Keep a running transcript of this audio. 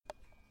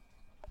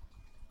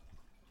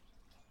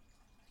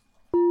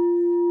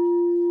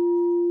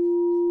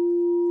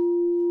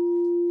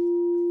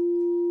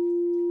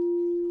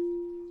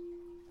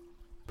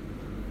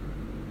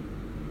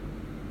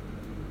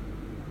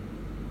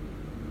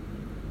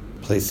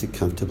Please sit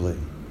comfortably.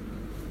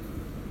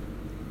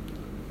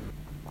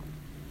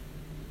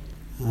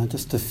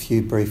 Just a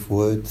few brief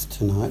words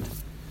tonight.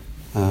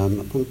 I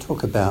want to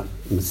talk about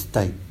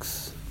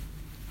mistakes.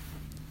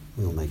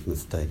 We all make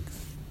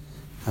mistakes.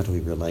 How do we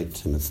relate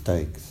to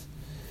mistakes?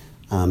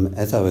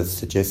 As I was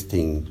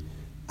suggesting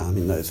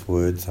in those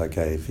words I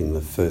gave in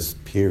the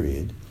first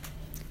period,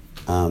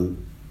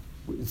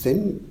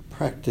 Zen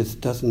practice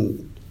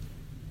doesn't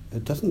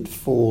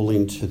fall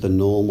into the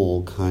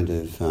normal kind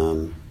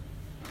of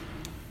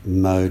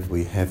mode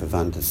we have of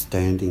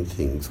understanding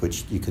things,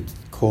 which you could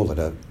call it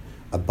a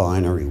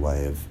binary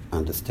way of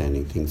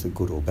understanding things, are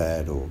good or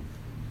bad or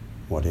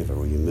whatever,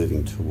 or you're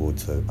moving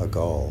towards a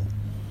goal.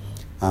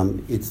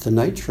 It's the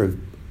nature of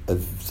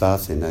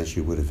Zazen, as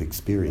you would have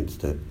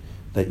experienced it,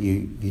 that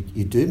you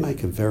do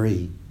make a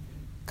very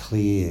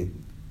clear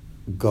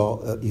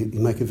goal, you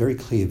make a very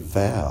clear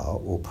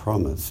vow or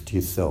promise to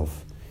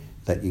yourself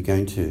that you're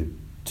going to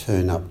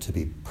turn up to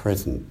be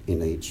present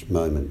in each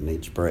moment, in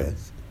each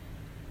breath,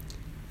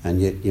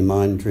 and yet your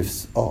mind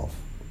drifts off,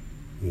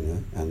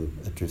 and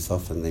it drifts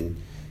off, and then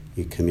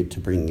you commit to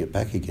bringing it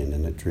back again,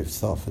 and it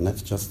drifts off, and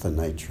that's just the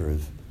nature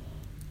of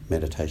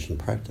meditation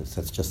practice.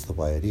 That's just the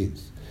way it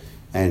is.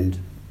 And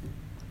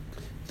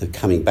the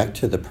coming back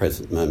to the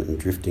present moment and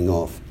drifting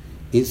off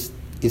is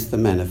the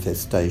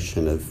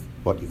manifestation of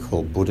what you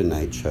call Buddha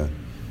nature,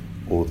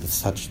 or the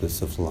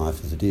suchness of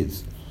life as it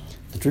is.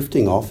 The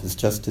drifting off is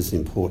just as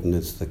important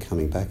as the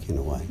coming back in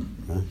a way,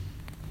 right?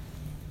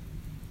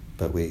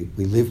 But we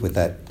live with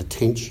that, the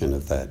tension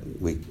of that.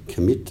 We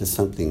commit to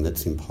something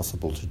that's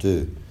impossible to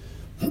do.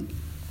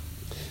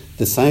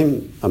 The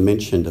same I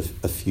mentioned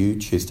a few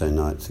Tuesday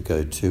nights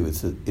ago too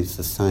is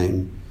the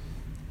same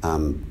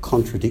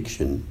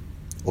contradiction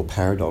or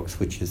paradox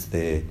which is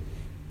there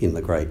in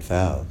the great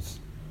vows.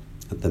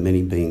 That the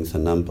many beings are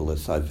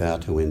numberless, I vow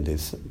to end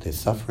their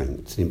suffering.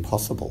 It's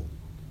impossible.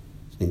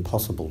 It's an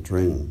impossible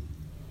dream.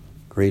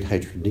 Greed,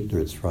 hatred and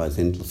ignorance rise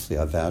endlessly.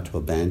 I vow to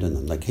abandon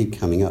them. They keep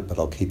coming up, but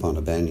I'll keep on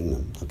abandoning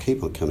them. They'll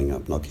keep on coming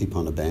up, and I'll keep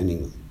on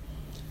abandoning them.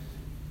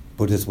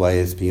 Buddha's way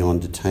is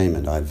beyond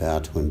attainment. I vow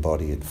to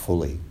embody it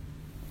fully.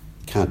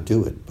 Can't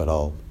do it, but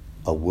I'll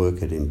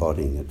work at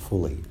embodying it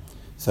fully.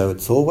 So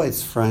it's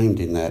always framed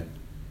in that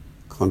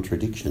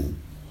contradiction.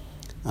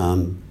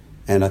 And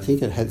I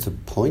think it has a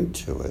point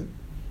to it,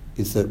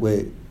 is that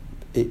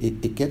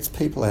it gets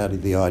people out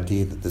of the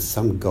idea that there's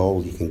some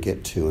goal you can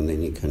get to and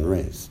then you can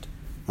rest.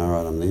 All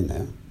right, I'm there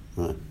now.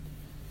 Right.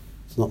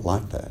 It's not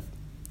like that.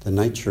 The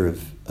nature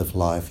of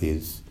life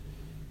is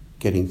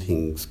getting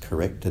things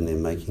correct and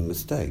then making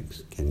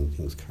mistakes. Getting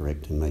things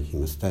correct and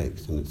making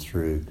mistakes. And it's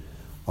through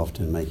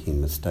often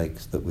making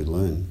mistakes that we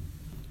learn.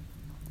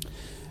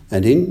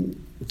 And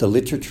in the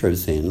literature of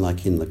Zen,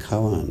 like in the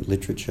Koan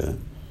literature,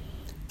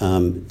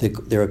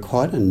 there are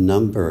quite a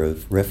number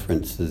of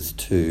references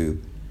to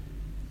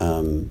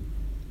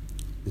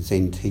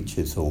Zen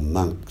teachers or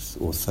monks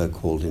or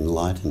so-called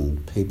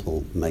enlightened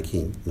people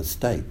making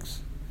mistakes.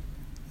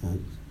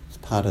 It's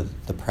part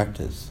of the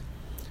practice.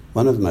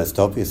 One of the most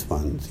obvious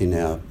ones in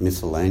our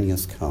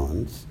miscellaneous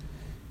koans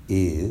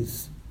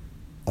is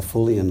a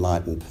fully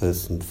enlightened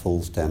person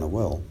falls down a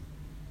well.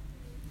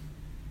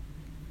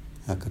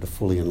 How could a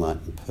fully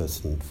enlightened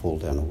person fall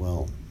down a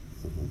well?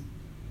 Mm-hmm.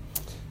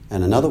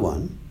 And another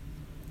one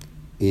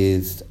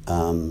is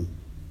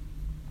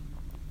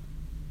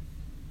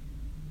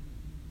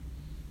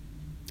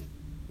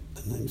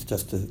the name's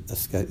just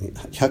escaped me.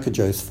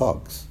 Hyakujo's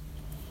Fox,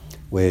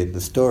 where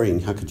the story in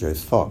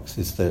Hyakujo's Fox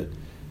is that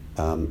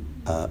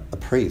a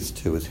priest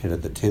who was head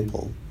of the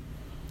temple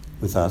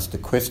was asked a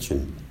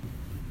question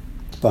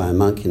by a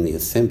monk in the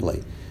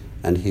assembly,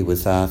 and he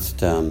was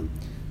asked,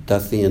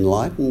 does the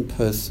enlightened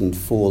person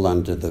fall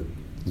under the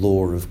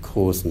law of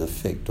cause and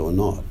effect or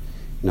not?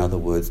 In other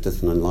words,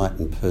 does an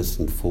enlightened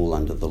person fall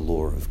under the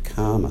law of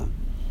karma?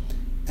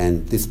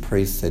 And this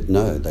priest said,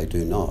 no, they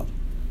do not.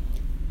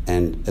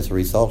 And as a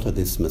result of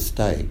this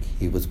mistake,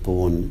 he was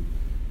born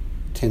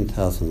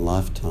 10,000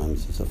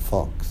 lifetimes as a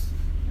fox.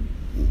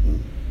 Mm-hmm.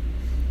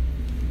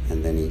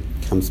 And then he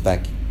comes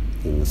back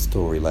in the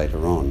story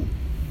later on,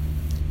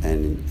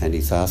 and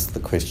he's asked the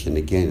question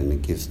again, and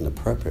it gives an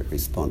appropriate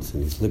response,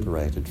 and he's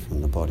liberated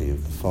from the body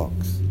of the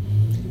fox.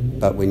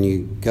 But when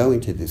you go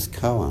into this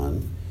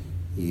koan,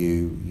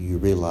 you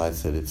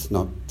realise that it's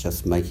not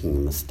just making a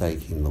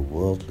mistake in the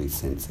worldly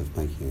sense of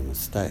making a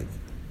mistake.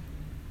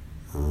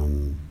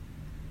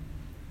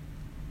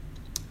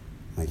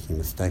 Making a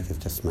mistake of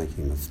just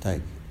making a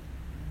mistake.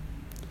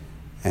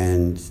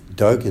 And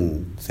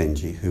Dogen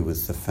Zenji, who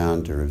was the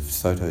founder of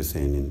Soto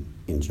Zen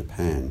in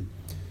Japan,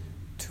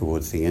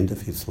 towards the end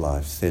of his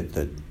life said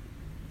that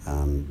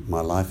my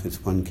life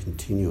is one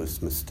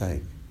continuous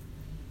mistake.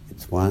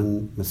 It's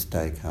one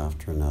mistake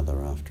after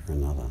another after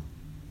another.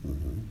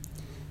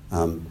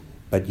 Mm-hmm.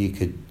 But you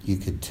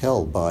could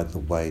tell by the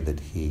way that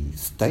he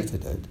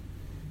stated it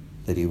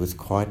that he was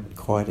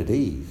quite at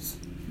ease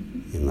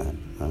in that.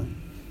 Right?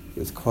 He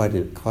was quite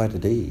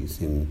at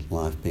ease in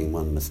life being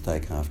one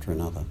mistake after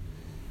another,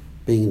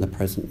 being in the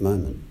present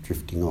moment,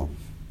 drifting off,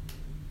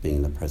 being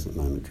in the present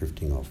moment,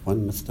 drifting off,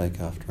 one mistake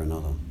after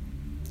another.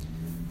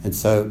 And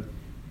so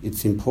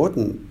it's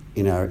important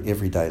in our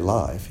everyday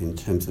life in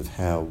terms of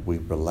how we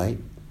relate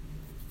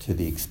to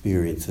the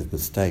experience of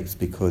mistakes,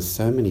 because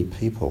so many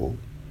people,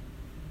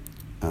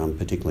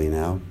 particularly in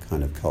our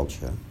kind of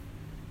culture,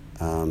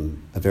 are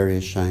very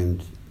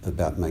ashamed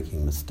about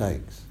making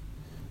mistakes,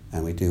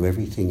 and we do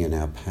everything in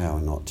our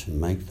power not to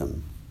make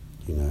them,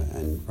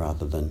 and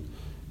rather than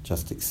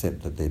just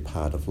accept that they're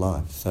part of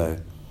life. So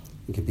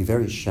it can be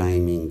very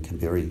shaming, can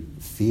be very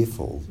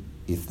fearful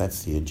if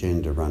that's the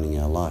agenda running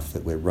our life,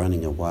 that we're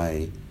running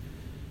away,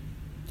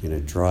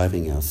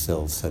 driving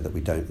ourselves so that we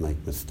don't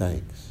make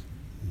mistakes.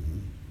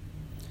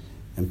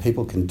 And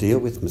people can deal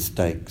with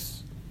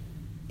mistakes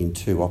in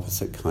two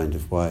opposite kind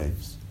of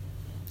ways.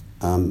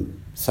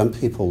 Some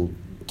people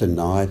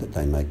deny that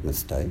they make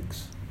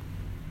mistakes,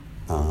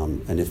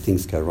 and if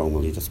things go wrong,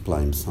 well, you just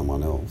blame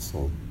someone else,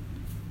 or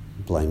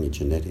blame your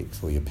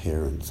genetics or your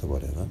parents or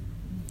whatever.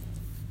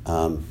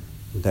 And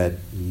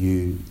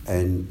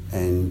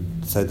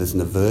so there's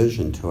an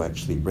aversion to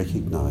actually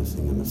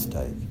recognising a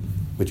mistake,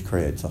 which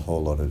creates a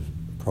whole lot of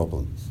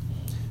problems.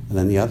 And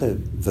then the other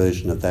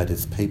version of that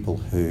is people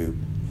who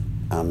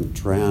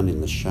drown in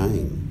the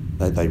shame.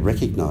 They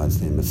recognise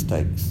their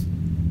mistakes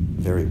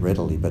very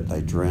readily, but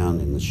they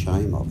drown in the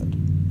shame of it,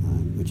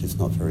 which is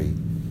not very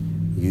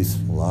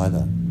useful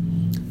either.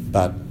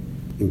 But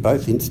in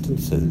both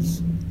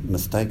instances,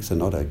 mistakes are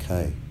not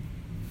okay.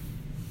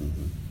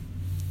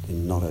 They're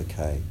not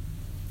okay.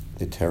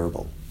 They're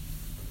terrible.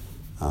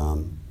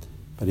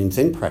 But in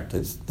Zen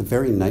practice, the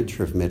very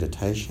nature of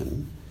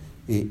meditation,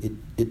 the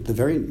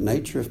very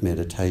nature of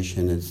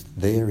meditation is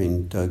there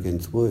in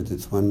Dogen's words.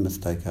 It's one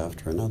mistake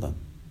after another.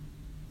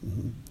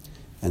 And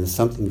there's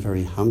something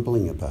very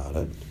humbling about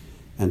it,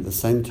 and at the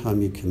same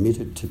time you're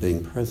committed to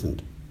being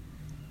present.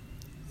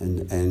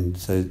 And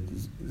so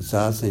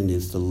Zazen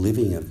is the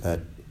living of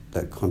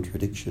that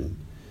contradiction.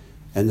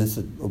 And there's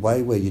a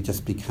way where you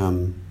just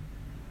become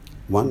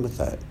one with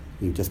that.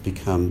 You just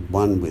become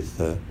one with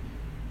the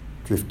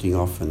drifting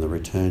off and the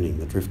returning,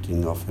 the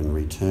drifting off and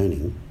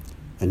returning,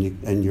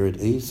 and you're at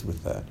ease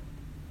with that.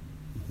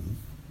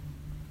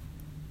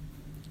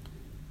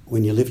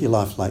 When you live your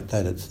life like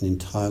that, it's an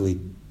entirely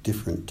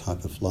different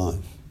type of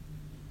life,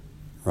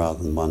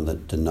 rather than one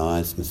that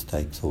denies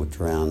mistakes or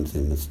drowns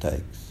in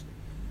mistakes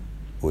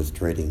or is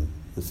dreading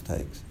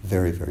mistakes.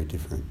 Very, very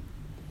different.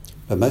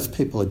 But most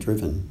people are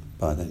driven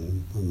by that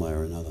in one way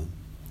or another.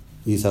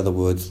 Use other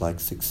words like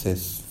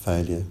success,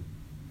 failure,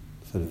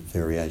 sort of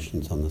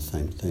variations on the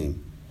same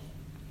theme.